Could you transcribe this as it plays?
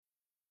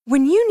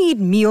When you need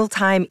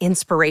mealtime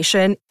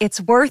inspiration,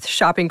 it's worth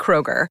shopping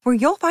Kroger, where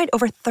you'll find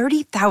over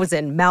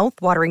 30,000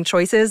 mouth-watering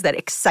choices that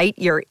excite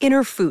your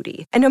inner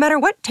foodie. And no matter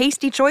what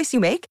tasty choice you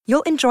make,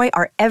 you'll enjoy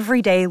our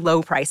everyday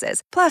low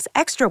prices, plus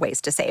extra ways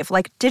to save,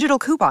 like digital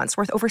coupons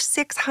worth over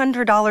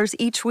 $600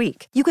 each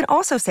week. You can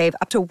also save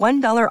up to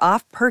 $1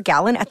 off per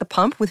gallon at the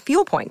pump with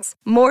fuel points.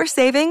 More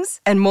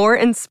savings and more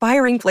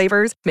inspiring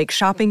flavors make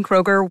shopping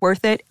Kroger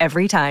worth it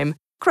every time.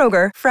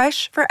 Kroger,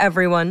 fresh for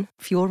everyone.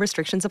 Fuel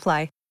restrictions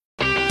apply.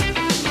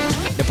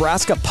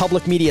 Nebraska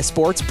Public Media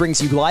Sports brings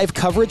you live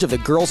coverage of the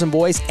girls and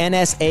boys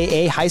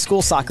NSAA High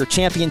School Soccer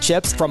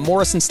Championships from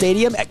Morrison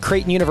Stadium at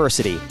Creighton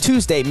University.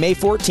 Tuesday, May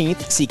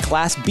 14th, see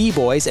Class B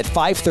boys at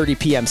 5:30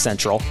 p.m.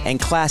 Central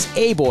and Class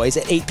A boys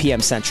at 8 p.m.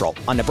 Central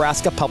on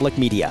Nebraska Public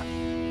Media.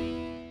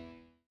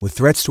 With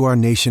threats to our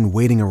nation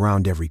waiting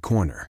around every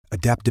corner,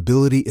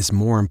 adaptability is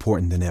more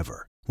important than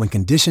ever. When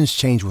conditions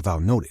change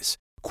without notice,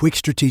 quick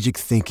strategic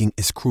thinking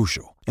is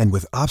crucial. And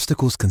with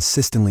obstacles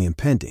consistently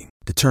impending,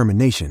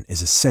 determination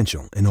is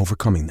essential in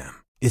overcoming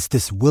them. It's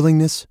this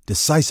willingness,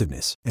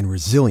 decisiveness, and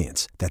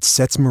resilience that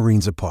sets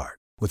Marines apart.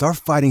 With our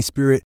fighting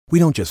spirit, we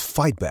don't just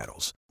fight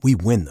battles, we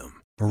win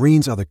them.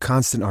 Marines are the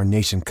constant our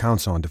nation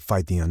counts on to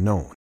fight the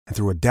unknown. And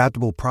through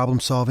adaptable problem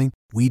solving,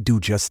 we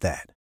do just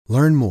that.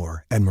 Learn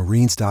more at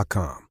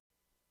marines.com.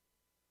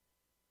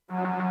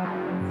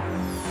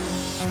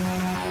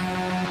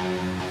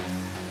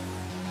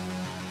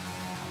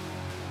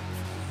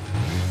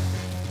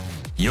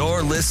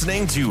 You're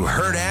listening to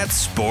Hurrdat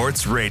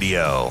Sports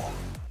Radio.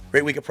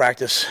 Great week of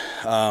practice.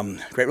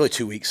 Great, really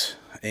 2 weeks,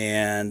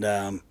 and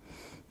they're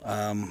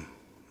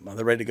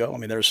ready to go. I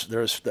mean,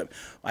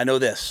 I know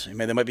this. I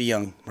mean, they might be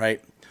young,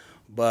 right?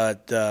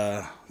 But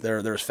they're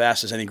as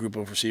fast as any group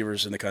of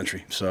receivers in the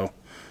country. So,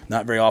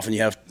 not very often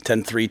you have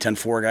 10-3,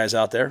 10-4 guys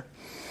out there.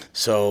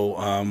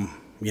 So,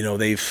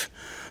 they've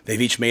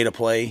each made a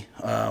play.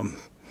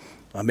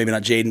 Maybe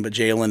not Jaden, but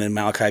Jalen and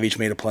Malachi have each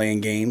made a play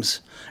in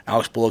games.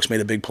 Alex Bullock's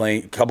made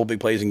a couple big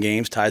plays in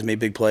games. Ty's made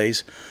big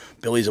plays.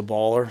 Billy's a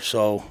baller,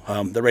 so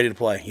they're ready to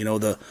play.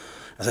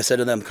 As I said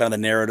to them, kind of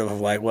the narrative of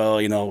like, well,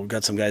 we've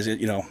got some guys,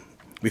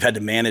 we've had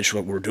to manage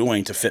what we're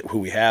doing to fit who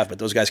we have, but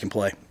those guys can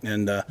play,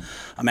 and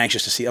I'm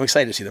excited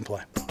to see them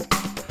play.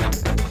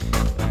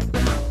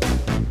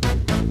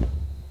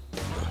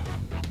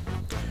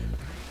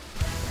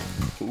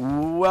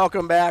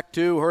 Welcome back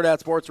to Hurrdat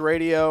Sports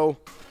Radio.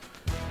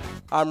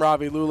 I'm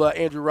Ravi Lula.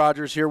 Andrew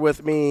Rogers here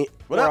with me.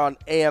 We're on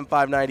AM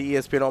 590,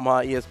 ESPN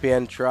Omaha,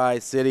 ESPN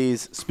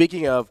Tri-Cities.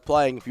 Speaking of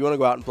playing, if you want to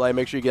go out and play,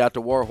 make sure you get out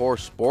to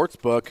Warhorse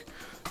Sportsbook.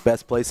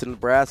 Best place in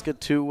Nebraska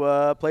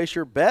to place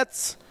your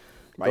bets.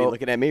 Why are you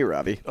looking at me,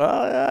 Ravi?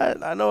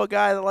 I know a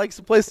guy that likes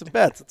to play some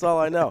bets. That's all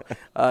I know.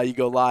 You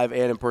go live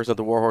and in person at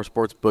the Warhorse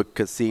Sportsbook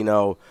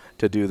Casino.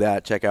 To do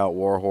that, check out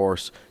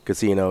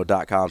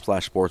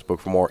warhorsecasino.com/sportsbook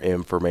for more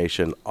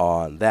information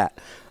on that.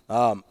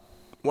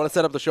 Want to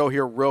set up the show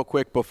here real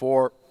quick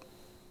before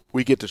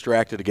we get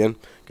distracted again,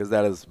 because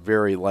that is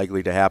very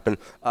likely to happen.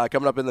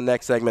 Coming up in the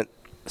next segment,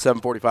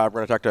 7:45,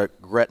 we're going to talk to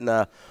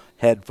Gretna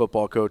head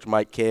football coach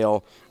Mike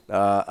Kale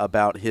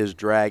about his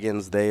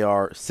Dragons. They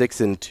are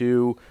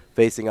 6-2,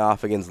 facing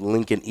off against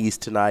Lincoln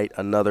East tonight,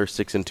 another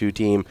 6-2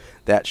 team.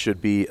 That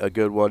should be a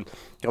good one.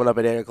 Coming up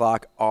at 8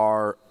 o'clock,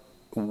 our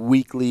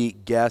weekly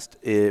guest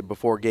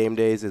before game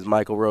days is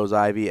Michael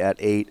Rose-Ivy at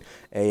 8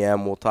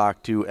 a.m. We'll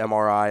talk to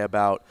MRI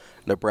about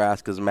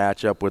Nebraska's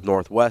matchup with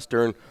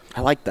Northwestern. I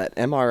like that,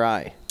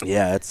 MRI.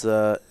 Yeah, it's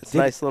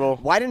nice little.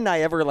 Why didn't I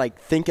ever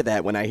think of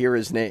that when I hear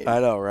his name? I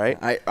know, right?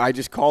 I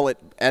just call it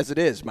as it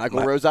is,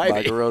 Michael Rose-Ivy.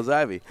 Michael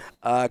Rose-Ivy.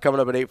 Coming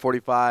up at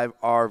 8:45,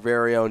 our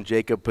very own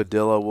Jacob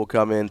Padilla will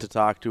come in to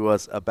talk to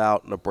us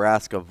about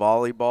Nebraska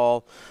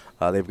volleyball.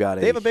 They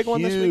have a big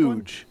one this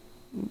weekend.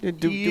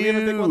 Do we have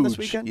a big one this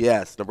weekend?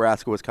 Yes,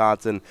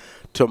 Nebraska-Wisconsin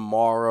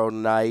tomorrow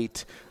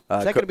night.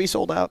 Is that going to be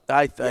sold out?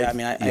 I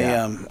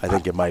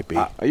think it might be.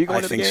 Are you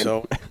going to the game? I think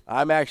so.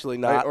 I'm actually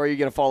not. Or are you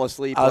going to fall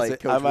asleep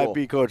Coach Rule? Might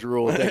be Coach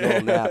Rule. Take a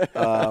little nap.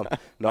 I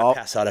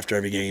pass out after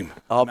every game.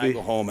 I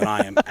go home and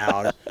I am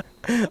out.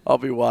 I'll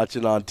be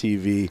watching on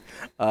TV.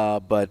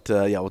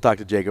 We'll talk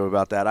to Jacob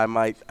about that. I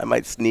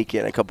might sneak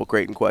in a couple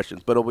Creighton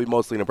questions, but it'll be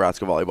mostly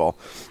Nebraska volleyball.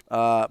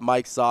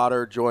 Mike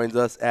Sauter joins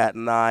us at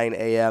 9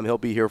 a.m. He'll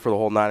be here for the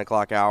whole 9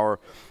 o'clock hour,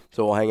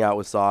 so we'll hang out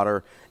with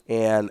Sauter.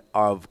 And,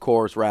 of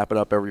course, wrapping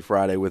up every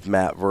Friday with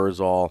Matt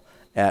Verzal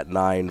at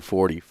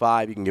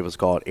 9:45. You can give us a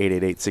call at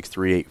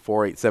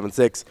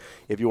 888-638-4876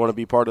 if you want to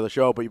be part of the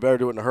show, but you better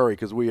do it in a hurry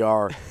because we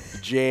are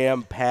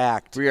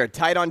jam-packed. We are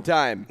tight on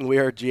time. We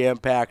are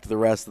jam-packed the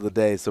rest of the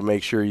day, so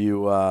make sure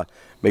you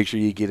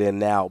get in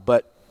now.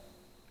 But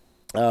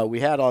we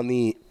had on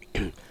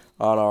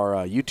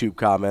our YouTube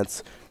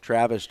comments,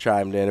 Travis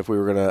chimed in if we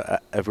were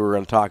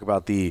gonna talk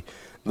about the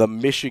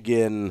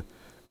Michigan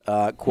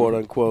quote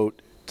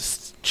unquote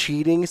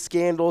cheating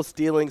scandal,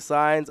 stealing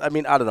signs. I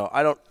mean, I don't know.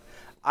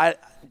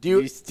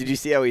 Did you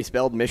see how he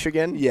spelled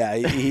Michigan? Yeah,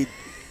 he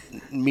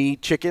me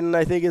chicken,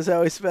 I think is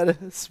how he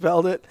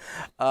spelled it.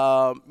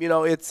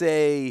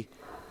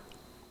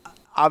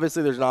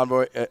 obviously there's an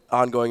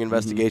ongoing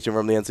investigation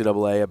from the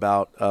NCAA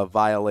about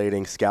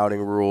violating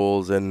scouting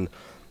rules and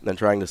then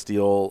trying to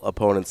steal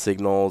opponent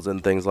signals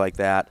and things like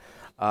that.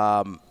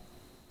 I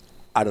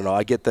don't know.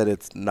 I get that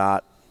it's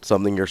not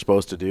something you're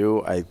supposed to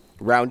do.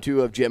 Round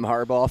 2 of Jim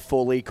Harbaugh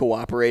fully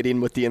cooperating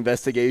with the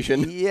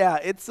investigation. Yeah,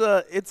 it's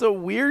a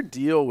weird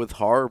deal with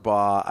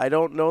Harbaugh. I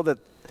don't know that.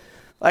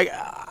 Like,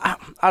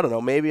 I don't know.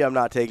 Maybe I'm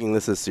not taking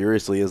this as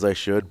seriously as I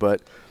should,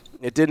 but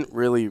it didn't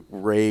really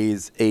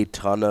raise a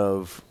ton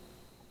of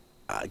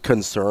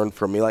concern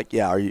for me. Like,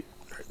 yeah,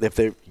 if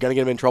they're going to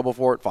get him in trouble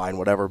for it, fine,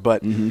 whatever.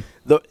 But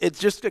it's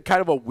just a kind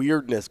of a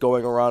weirdness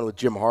going around with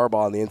Jim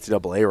Harbaugh in the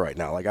NCAA right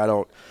now. Like,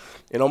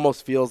 it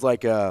almost feels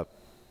like a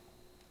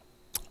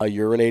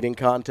urinating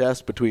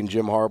contest between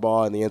Jim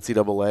Harbaugh and the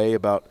NCAA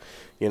about,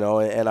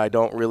 and I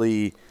don't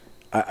really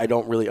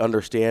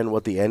understand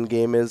what the end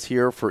game is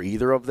here for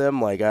either of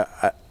them. Like,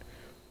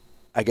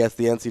 I guess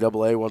the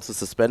NCAA wants to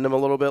suspend him a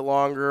little bit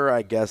longer.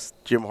 I guess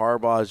Jim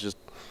Harbaugh is just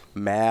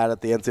mad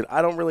at the NCAA.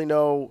 I don't really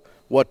know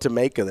what to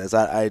make of this.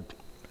 I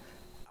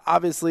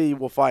obviously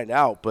we'll find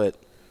out, but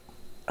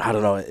I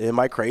don't know. Am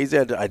I crazy?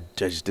 I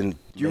just didn't.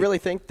 Do you really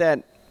think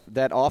that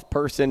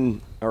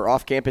off-person or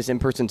off-campus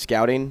in-person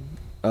scouting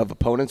of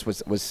opponents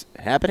was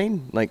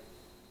happening? Like,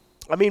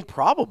 I mean,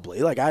 probably.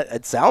 Like,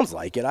 it sounds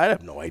like it. I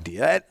have no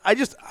idea. I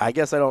guess I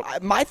don't.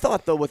 My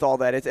thought, though, with all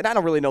that is, and I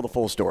don't really know the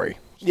full story.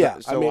 Yeah,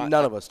 so I mean,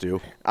 none of us do.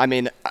 I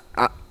mean,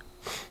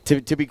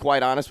 to be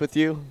quite honest with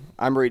you,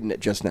 I'm reading it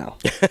just now.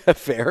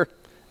 Fair.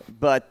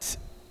 But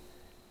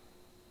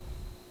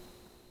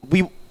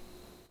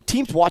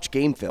teams watch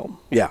game film.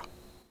 Yeah.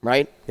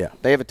 Right? Yeah.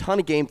 They have a ton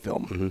of game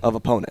film of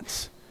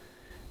opponents.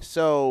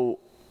 So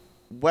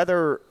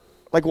whether,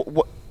 like,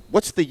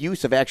 what's the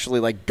use of actually,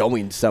 like,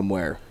 going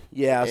somewhere?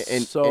 Yeah,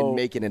 and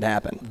making it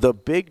happen. The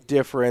big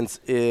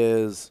difference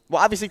is,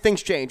 well, obviously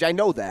things change. I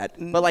know that,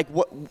 but like,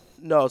 what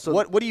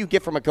do you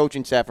get from a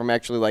coaching staff from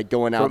actually like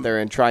going out there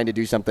and trying to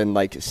do something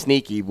like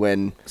sneaky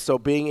when? So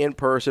being in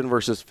person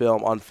versus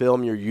film. On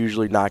film, you're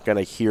usually not going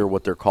to hear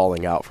what they're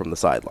calling out from the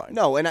sideline.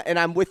 No, and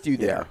I'm with you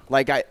there. Yeah.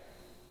 Like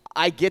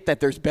I get that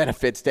there's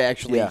benefits to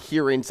actually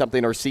hearing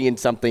something or seeing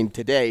something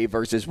today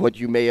versus what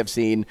you may have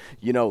seen,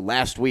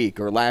 last week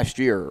or last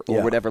year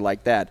or whatever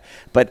like that.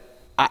 But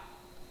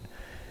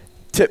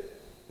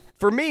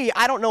for me,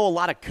 I don't know a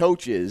lot of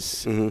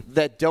coaches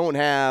that don't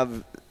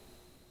have,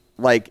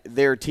 like,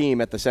 their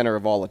team at the center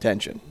of all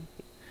attention.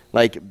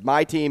 Like,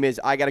 my team is,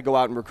 I got to go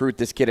out and recruit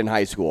this kid in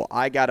high school.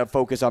 I got to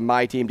focus on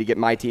my team to get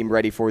my team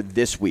ready for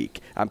this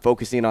week. I'm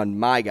focusing on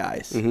my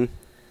guys.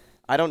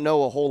 I don't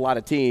know a whole lot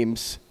of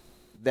teams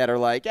that are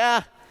like,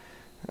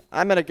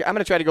 I'm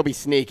gonna try to go be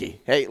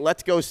sneaky. Hey,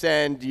 let's go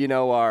send,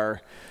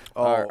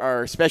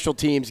 our special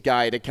teams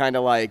guy to kind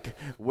of like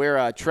wear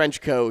a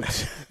trench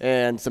coat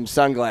and some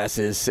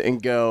sunglasses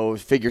and go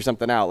figure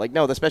something out. Like,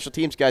 no, the special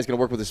teams guy's going to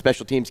work with the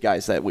special teams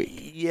guys that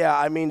week. Yeah,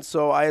 I mean,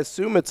 so I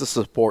assume it's a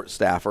support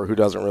staffer who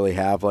doesn't really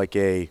have like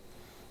a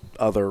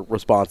other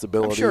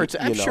responsibility.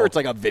 I'm sure it's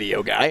like a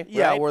video guy.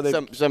 Yeah, right? where they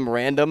some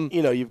random.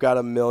 You've got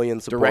a million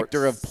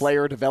director of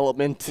player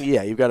development.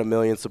 Yeah, you've got a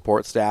million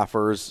support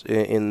staffers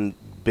in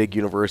big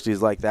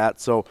universities like that.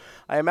 So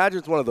I imagine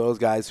it's one of those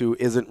guys who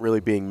isn't really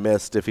being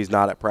missed if he's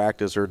not at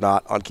practice or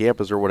not on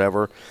campus or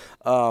whatever.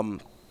 I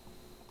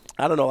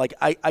don't know. Like,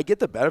 I get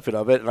the benefit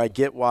of it, and I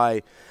get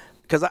why.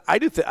 Because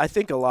I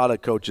think a lot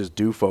of coaches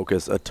do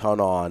focus a ton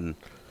on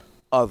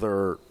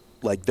other,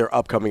 like, their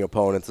upcoming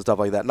opponents and stuff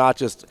like that. Not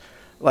just,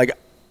 like,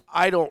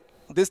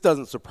 this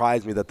doesn't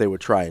surprise me that they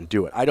would try and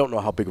do it. I don't know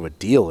how big of a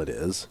deal it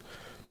is.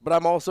 But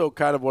I'm also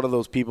kind of one of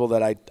those people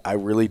that I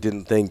really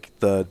didn't think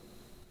the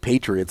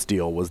Patriots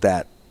deal was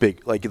that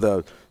big, like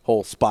the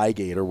whole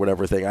Spygate or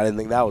whatever thing. I didn't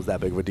think that was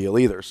that big of a deal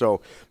either. So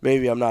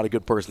maybe I'm not a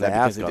good person to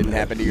ask. Because it didn't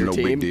happen to your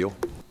team? No big deal.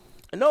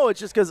 No, it's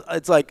just because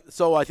it's like,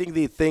 so I think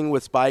the thing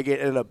with Spygate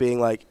ended up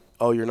being like,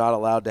 oh, you're not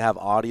allowed to have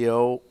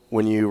audio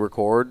when you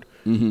record,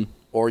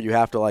 or you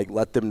have to like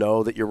let them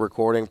know that you're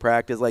recording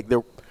practice. Like,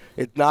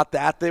 it's not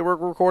that they were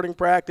recording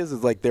practice.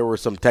 It's like there were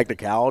some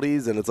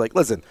technicalities, and it's like,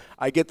 listen,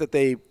 I get that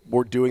they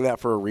were doing that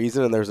for a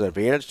reason, and there's an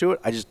advantage to it.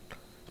 I just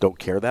don't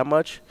care that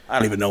much. I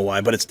don't even know why,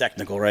 but it's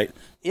technical, right?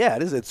 Yeah,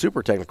 it is. It's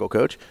super technical,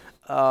 Coach.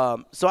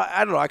 So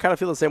I don't know. I kind of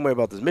feel the same way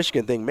about this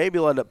Michigan thing. Maybe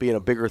it'll end up being a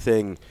bigger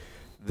thing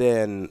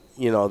than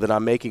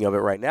I'm making of it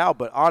right now.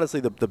 But honestly,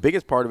 the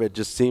biggest part of it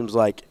just seems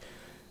like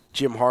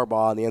Jim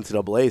Harbaugh and the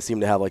NCAA seem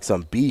to have like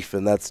some beef,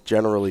 and that's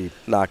generally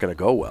not going to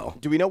go well.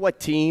 Do we know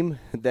what team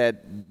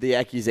that the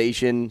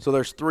accusation? So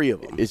there's 3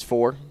 of them. Is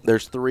for?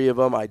 There's 3 of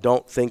them. I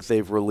don't think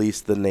they've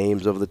released the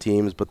names of the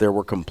teams, but there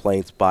were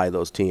complaints by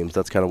those teams.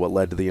 That's kind of what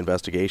led to the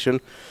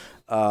investigation.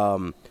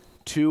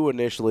 2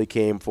 initially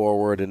came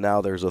forward, and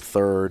now there's a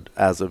 3rd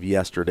as of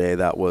yesterday.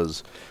 That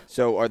was.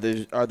 So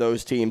are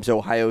those teams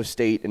Ohio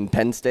State and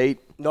Penn State?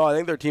 No, I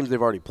think they're teams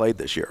they've already played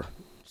this year.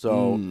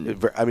 So,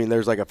 I mean,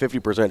 there's like a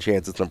 50%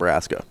 chance it's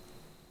Nebraska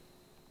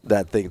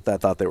that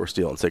thought they were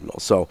stealing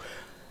signals. So,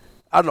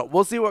 I don't know.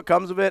 We'll see what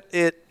comes of it.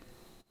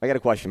 I got a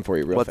question for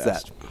you real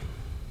fast. What's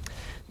that?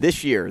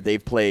 This year,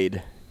 they've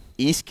played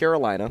East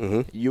Carolina,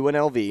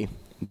 UNLV,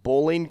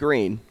 Bowling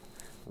Green,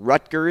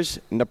 Rutgers,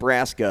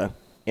 Nebraska,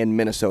 and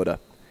Minnesota.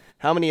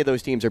 How many of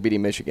those teams are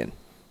beating Michigan?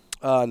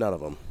 None of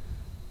them.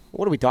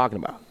 What are we talking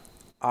about?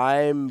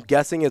 I'm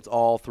guessing it's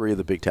all three of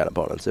the Big Ten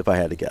opponents, if I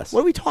had to guess.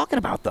 What are we talking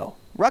about, though?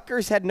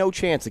 Rutgers had no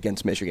chance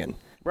against Michigan.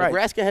 Right.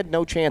 Nebraska had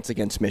no chance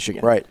against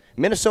Michigan. Right.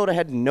 Minnesota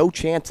had no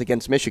chance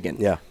against Michigan.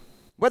 Yeah.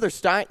 Whether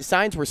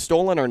signs were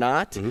stolen or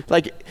not,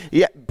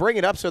 bring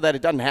it up so that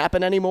it doesn't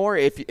happen anymore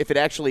if it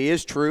actually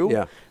is true.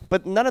 Yeah.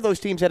 But none of those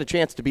teams had a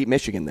chance to beat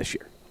Michigan this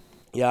year.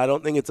 Yeah, I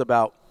don't think it's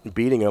about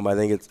beating them. I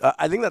think that's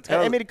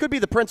kind of. I mean, it could be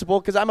the principle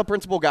because I'm a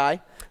principle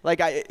guy.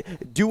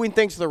 Doing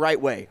things the right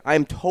way.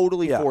 I'm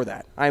totally for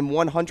that. I'm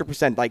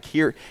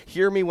 100%.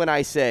 Hear me when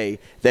I say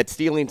that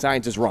stealing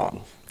signs is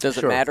wrong. Does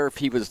it matter if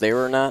he was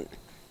there or not?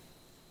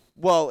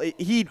 Well,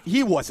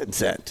 he wasn't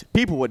sent.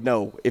 People would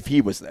know if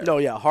he was there. No,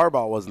 yeah,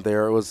 Harbaugh wasn't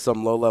there. It was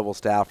some low-level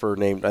staffer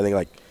named, I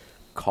think,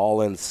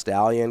 Connor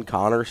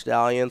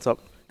Stallions.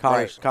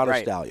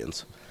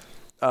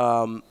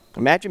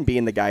 Imagine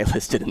being the guy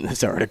listed in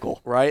this article.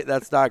 Right?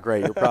 That's not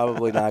great. You're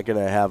probably not going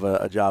to have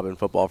a job in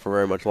football for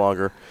very much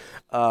longer.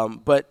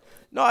 But,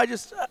 no,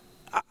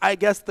 I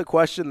guess the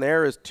question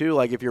there is, too,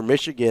 if you're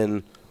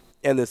Michigan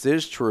and this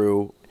is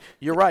true,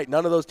 you're right.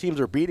 None of those teams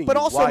are beating you. But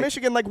also,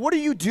 Michigan, what are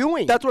you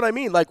doing? That's what I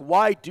mean.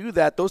 Why do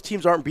that? Those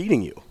teams aren't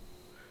beating you.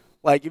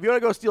 If you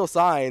want to go steal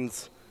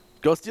signs,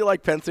 go steal,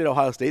 Penn State,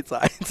 Ohio State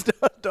signs.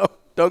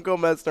 Don't go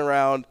messing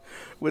around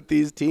with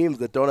these teams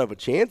that don't have a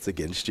chance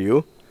against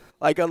you.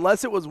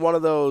 Unless it was one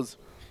of those,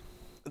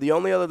 the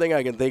only other thing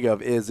I can think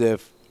of is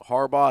if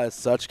Harbaugh is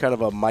such kind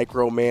of a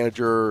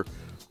micromanager,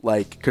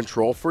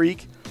 control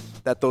freak,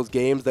 that those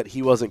games that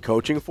he wasn't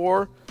coaching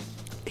for,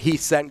 he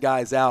sent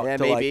guys out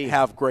to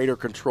have greater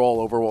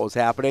control over what was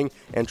happening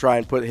and try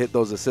and hit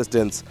those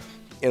assistants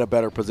in a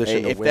better position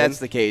to win. If that's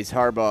the case,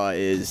 Harbaugh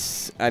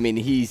is,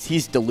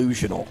 he's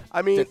delusional.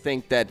 To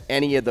think that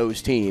any of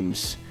those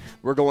teams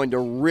were going to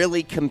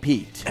really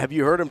compete. Have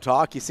you heard him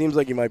talk? He seems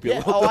like he might be a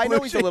little delusional. I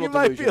know he's a little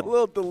delusional. He might be a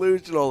little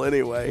delusional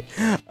anyway.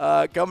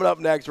 Coming up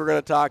next, we're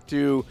going to talk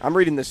to... I'm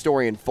reading the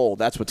story in full.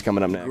 That's what's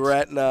coming up next.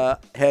 Gretna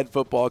head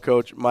football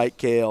coach Mike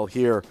Cale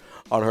here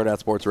on Herd at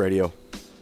Sports Radio.